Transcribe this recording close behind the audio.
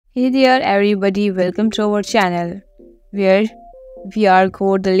Hey there everybody, welcome to our channel where we are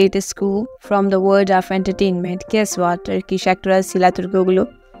cover the latest scoop from the world of entertainment. Guess what? Turkish actress Sıla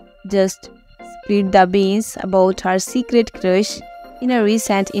Turkoglu just spilled the beans about her secret crush. In a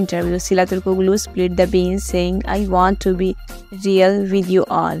recent interview, Sıla Turkoglu spilled the beans saying, "I want to be real with you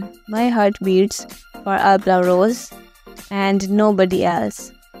all. My heart beats for Alp Navruz and nobody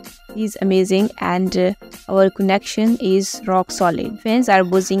else. He's amazing and our connection is rock solid." Fans are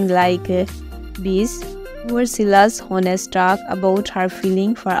buzzing like bees over Sıla's honest talk about her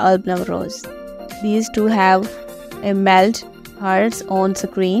feeling for Alp Navruz. These two have melt hearts on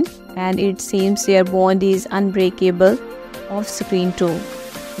screen, and it seems their bond is unbreakable off screen too.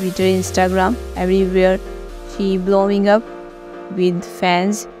 Twitter, Instagram, everywhere she blowing up with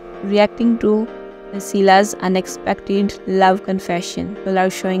fans reacting to Sıla's unexpected love confession. People are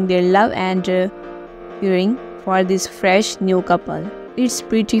showing their love and cheering for this fresh new couple. It's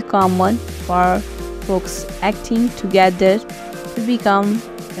pretty common for folks acting together to become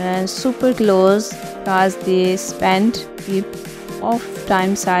super close because they spend off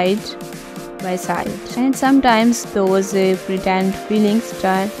time side by side. And sometimes those pretend feelings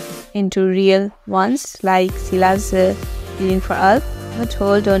turn into real ones, like Sıla's feeling for Alp. But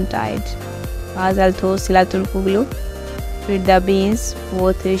hold on tight, as although Sıla Turkoglu spilled the beans,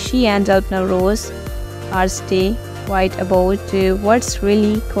 both she and Alp Navruz are stay quiet about what's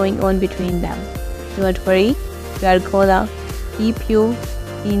really going on between them. Don't worry, we are gonna keep you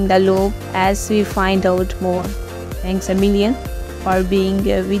in the loop as we find out more. Thanks a million for being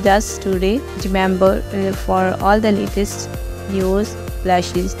with us today. Remember, for all the latest news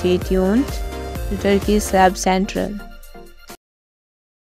flashes, stay tuned to Turkey's Celeb Central.